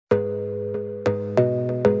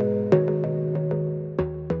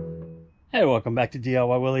Hey, welcome back to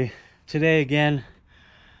DIY Willie. Today again,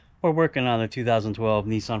 we're working on the 2012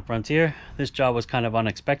 Nissan Frontier. This job was kind of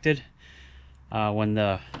unexpected. When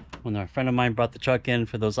a friend of mine brought the truck in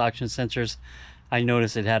for those oxygen sensors, I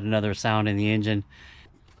noticed it had another sound in the engine.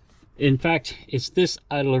 In fact, it's this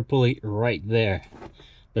idler pulley right there,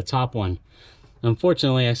 the top one.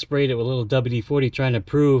 Unfortunately, I sprayed it with a little WD-40 trying to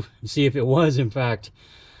prove and see if it was in fact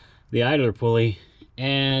the idler pulley,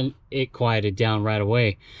 and it quieted down right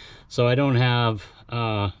away. So I don't have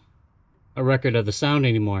a record of the sound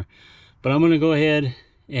anymore. But I'm going to go ahead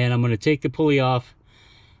and I'm going to take the pulley off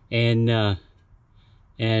and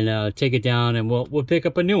take it down, and we'll pick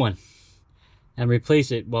up a new one and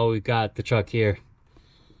replace it while we've got the truck here.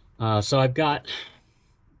 So I've got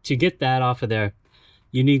to get that off of there.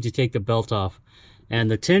 You need to take the belt off, and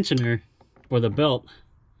the tensioner for the belt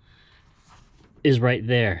is right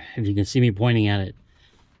there, if you can see me pointing at it.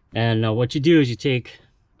 And what you do is you take,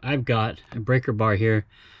 I've got a breaker bar here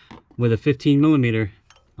with a 15mm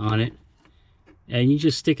on it, and you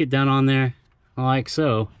just stick it down on there like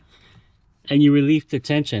so, and you relieve the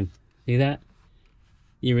tension. See that?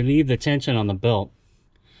 You relieve the tension on the belt.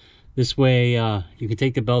 This way you can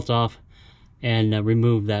take the belt off and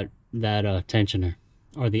remove that tensioner,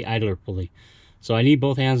 or the idler pulley. So I need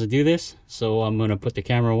both hands to do this, so I'm going to put the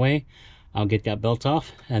camera away. I'll get that belt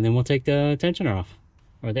off, and then we'll take the tensioner off,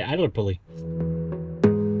 or the idler pulley.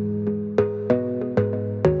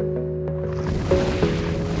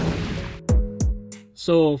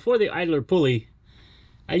 So for the idler pulley,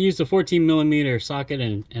 I used a 14mm socket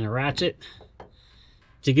and a ratchet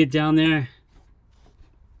to get down there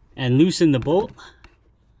and loosen the bolt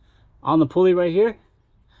on the pulley right here.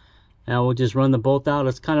 Now we'll just run the bolt out.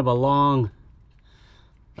 It's kind of a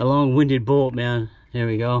long-winded bolt, man. There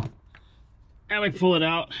we go. And we pull it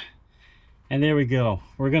out, and there we go.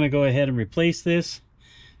 We're gonna go ahead and replace this.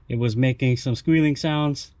 It was making some squealing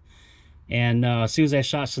sounds, and as soon as I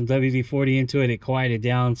shot some WD-40 into it, it quieted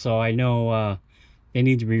down, so I know they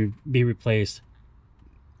need to be replaced.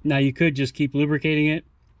 Now you could just keep lubricating it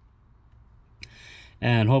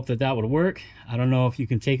and hope that that would work. I don't know if you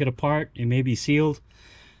can take it apart. It may be sealed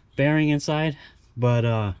bearing inside, but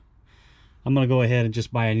I'm gonna go ahead and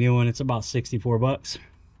just buy a new one. It's about 64 bucks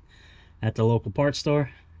at the local parts store,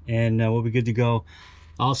 and we'll be good to go.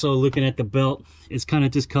 Also, looking at the belt, it's kind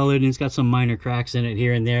of discolored and it's got some minor cracks in it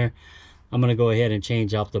here and there. I'm gonna go ahead and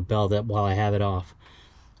change out the belt while I have it off.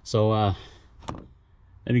 So let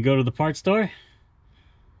me go to the parts store.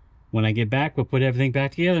 When I get back, we'll put everything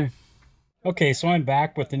back together. Okay, so I'm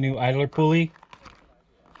back with the new idler pulley.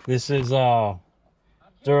 This is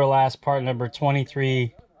Duralast part number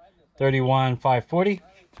 2331540,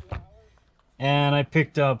 and I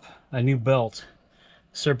picked up a new belt,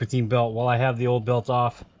 Serpentine belt, while I have the old belt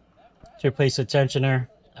off. To replace the tensioner,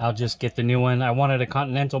 I'll just get the new one. I wanted a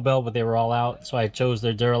Continental belt, but they were all out, so I chose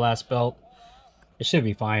their Duralast belt. It should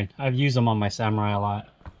be fine. I've used them on my Samurai a lot.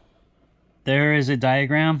 There is a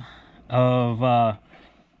diagram of how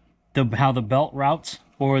the belt routes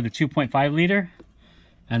for the 2.5 liter,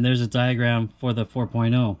 and there's a diagram for the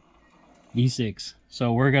 4.0 E6.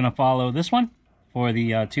 So we're going to follow this one for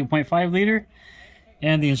the 2.5 liter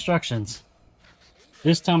and the instructions.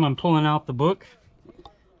 This time I'm pulling out the book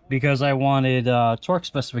because I wanted torque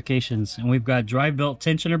specifications, and we've got drive belt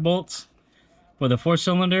tensioner bolts for the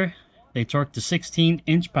 4-cylinder. They torque to 16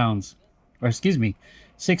 inch-pounds, or excuse me,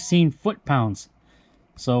 16 foot-pounds.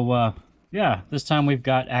 So yeah, this time we've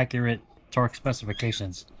got accurate torque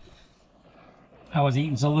specifications. I was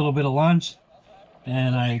eating a little bit of lunch,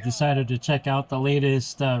 and I decided to check out the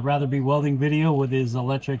latest Ratherby welding video with his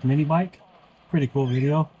electric mini bike. Pretty cool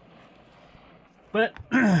video. But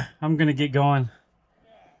I'm gonna get going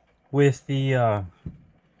with the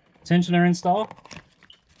tensioner install.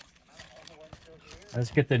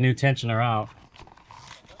 Let's get the new tensioner out.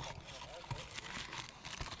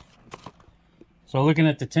 So looking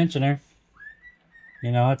at the tensioner,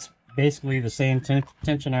 you know, it's basically the same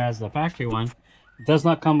tensioner as the factory one. It does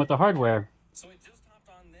not come with the hardware. So it just hopped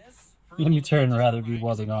on this. Let me turn Ratherby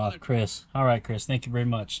welding off, Chris. All right, Chris, thank you very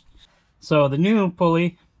much. So the new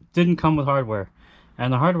pulley didn't come with hardware,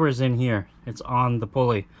 and the hardware is in here. It's on the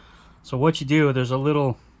pulley. So what you do, there's a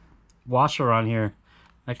little washer on here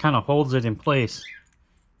that kind of holds it in place.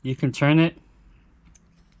 You can turn it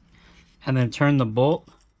and then turn the bolt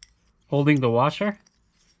holding the washer,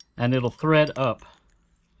 and it'll thread up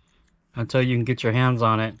until you can get your hands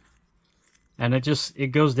on it, and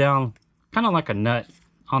it goes down kind of like a nut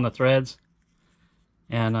on the threads,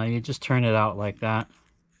 and you just turn it out like that,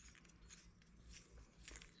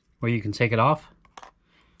 where you can take it off.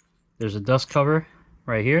 There's a dust cover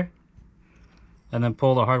right here, and then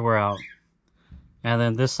pull the hardware out. And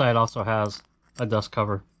then this side also has a dust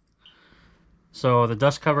cover. So the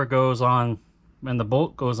dust cover goes on, and the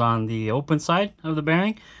bolt goes on the open side of the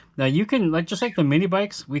bearing. Now you can, like, just like the mini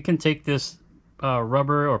bikes, we can take this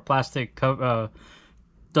rubber or plastic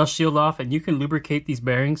dust shield off, and you can lubricate these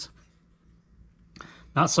bearings.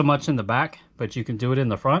 Not so much in the back, but you can do it in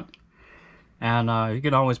the front. And you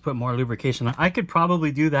can always put more lubrication on. I could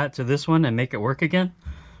probably do that to this one and make it work again.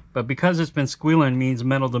 But because it's been squealing, means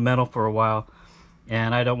metal to metal for a while,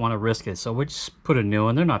 and I don't want to risk it. So we just put a new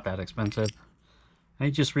one. They're not that expensive. I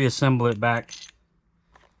just reassemble it back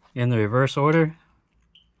in the reverse order,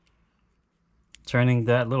 turning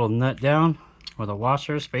that little nut down, or the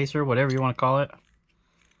washer, spacer, whatever you want to call it,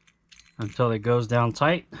 until it goes down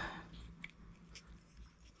tight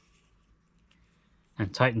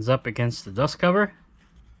and tightens up against the dust cover.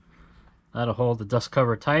 That'll hold the dust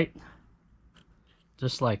cover tight,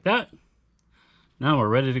 just like that. Now we're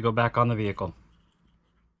ready to go back on the vehicle.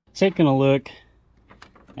 Taking a look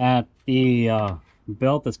at the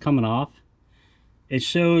belt that's coming off, it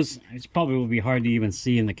shows, it's probably will be hard to even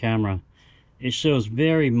see in the camera, it shows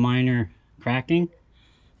very minor cracking,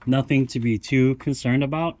 nothing to be too concerned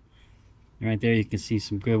about. Right there you can see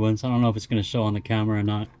some good ones. I don't know if it's going to show on the camera or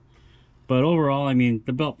not, but overall, I mean,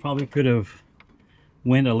 the belt probably could have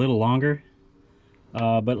went a little longer,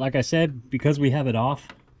 but like I said, because we have it off,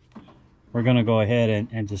 we're going to go ahead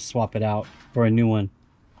and just swap it out for a new one.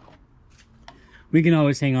 We can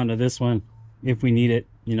always hang on to this one if we need it,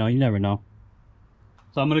 you know, you never know.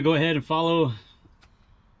 So I'm going to go ahead and follow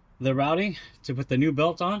the routing to put the new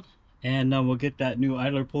belt on, and we'll get that new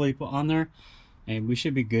idler pulley put on there, and we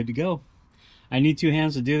should be good to go. I need two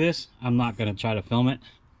hands to do this. I'm not going to try to film it,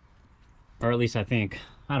 or at least I think.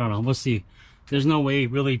 I don't know, we'll see. There's no way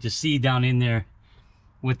really to see down in there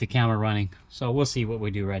with the camera running, so we'll see what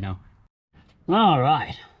we do right now. All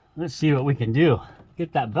right, let's see what we can do.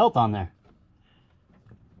 Get that belt on there.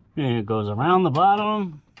 And it goes around the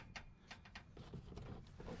bottom,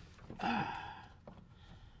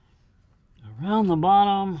 around the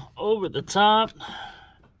bottom, over the top.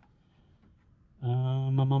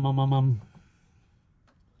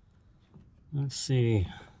 Let's see,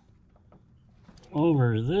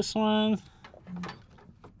 over this one,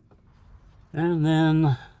 and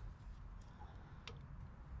then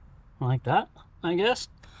like that, I guess.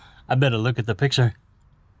 I better look at the picture.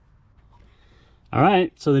 All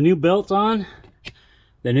right, so the new belt's on,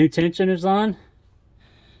 the new tensioner's on.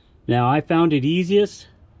 Now I found it easiest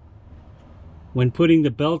when putting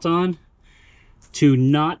the belt on to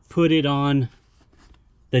not put it on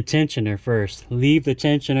the tensioner first. Leave the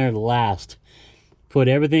tensioner last. Put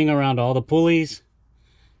everything around all the pulleys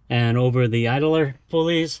and over the idler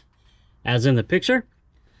pulleys as in the picture,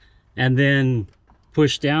 and then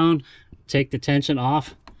push down, take the tension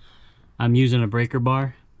off. I'm using a breaker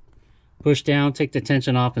bar. Push down, take the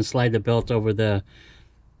tension off, and slide the belt over the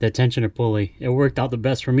tensioner pulley. It worked out the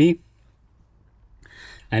best for me,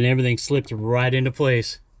 and everything slipped right into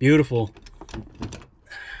place. Beautiful.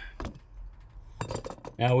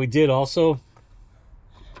 Now we did also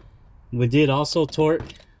torque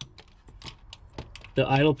the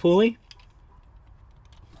idle pulley.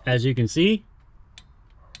 As you can see,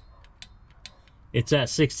 it's at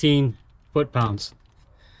 16 foot-pounds.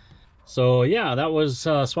 So yeah, that was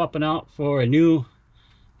swapping out for a new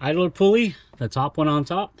idler pulley, the top one on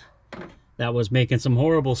top. That was making some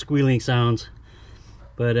horrible squealing sounds,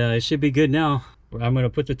 but it should be good now. I'm going to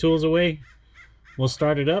put the tools away, we'll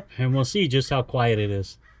start it up, and we'll see just how quiet it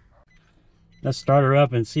is. Let's start her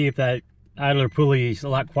up and see if that idler pulley is a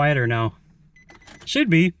lot quieter now. Should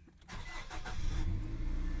be.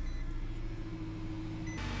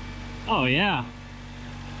 Oh yeah,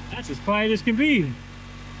 that's as quiet as can be.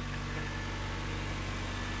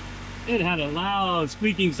 It had a loud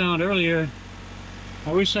squeaking sound earlier.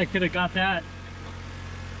 I wish I could have got that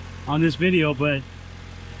on this video, but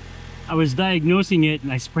I was diagnosing it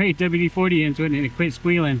and I sprayed WD-40 into it and it quit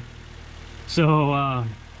squealing. So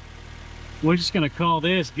we're just gonna call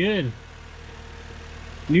this good.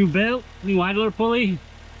 New belt, new idler pulley,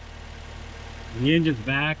 and the engine's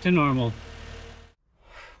back to normal.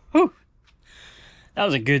 Whew. That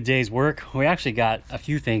was a good day's work. We actually got a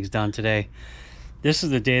few things done today. This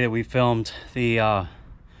is the day that we filmed the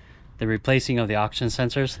replacing of the oxygen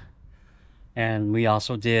sensors, and we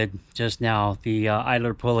also did just now the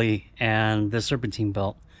idler pulley and the serpentine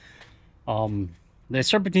belt. The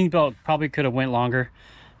serpentine belt probably could have went longer,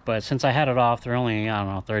 but since I had it off, they're only, I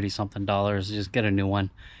don't know, 30 something dollars. Just get a new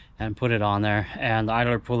one and put it on there. And the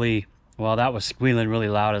idler pulley, well, that was squealing really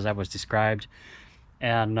loud as I was described,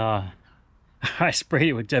 and I sprayed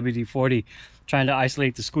it with WD-40 trying to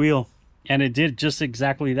isolate the squeal. And it did just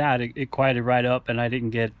exactly that. It quieted right up, and I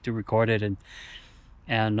didn't get to record it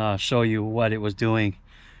and show you what it was doing,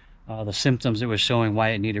 the symptoms it was showing, why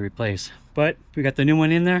it needed replaced. But we got the new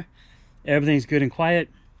one in there. Everything's good and quiet.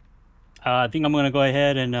 I think I'm going to go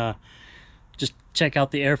ahead and just check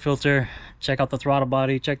out the air filter, check out the throttle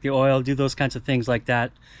body, check the oil, do those kinds of things like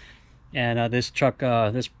that. And this truck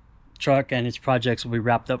and its projects will be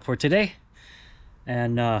wrapped up for today.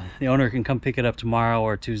 And the owner can come pick it up tomorrow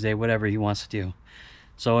or Tuesday, whatever he wants to do.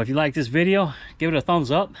 So if you like this video, give it a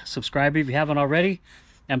thumbs up, subscribe if you haven't already,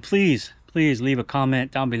 and please leave a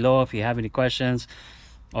comment down below if you have any questions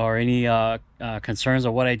or any concerns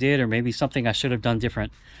of what I did, or maybe something I should have done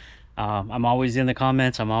different. I'm always in the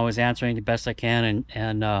comments. I'm always answering the best I can,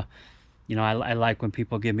 and you know, I like when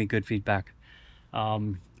people give me good feedback.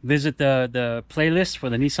 Visit the playlist for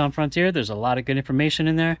the Nissan Frontier. There's a lot of good information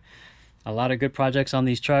in there, a lot of good projects on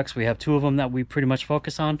these trucks. We have 2 of them that we pretty much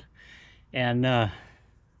focus on, and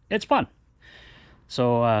it's fun.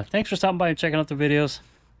 So thanks for stopping by and checking out the videos,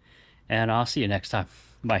 and I'll see you next time.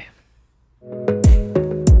 Bye.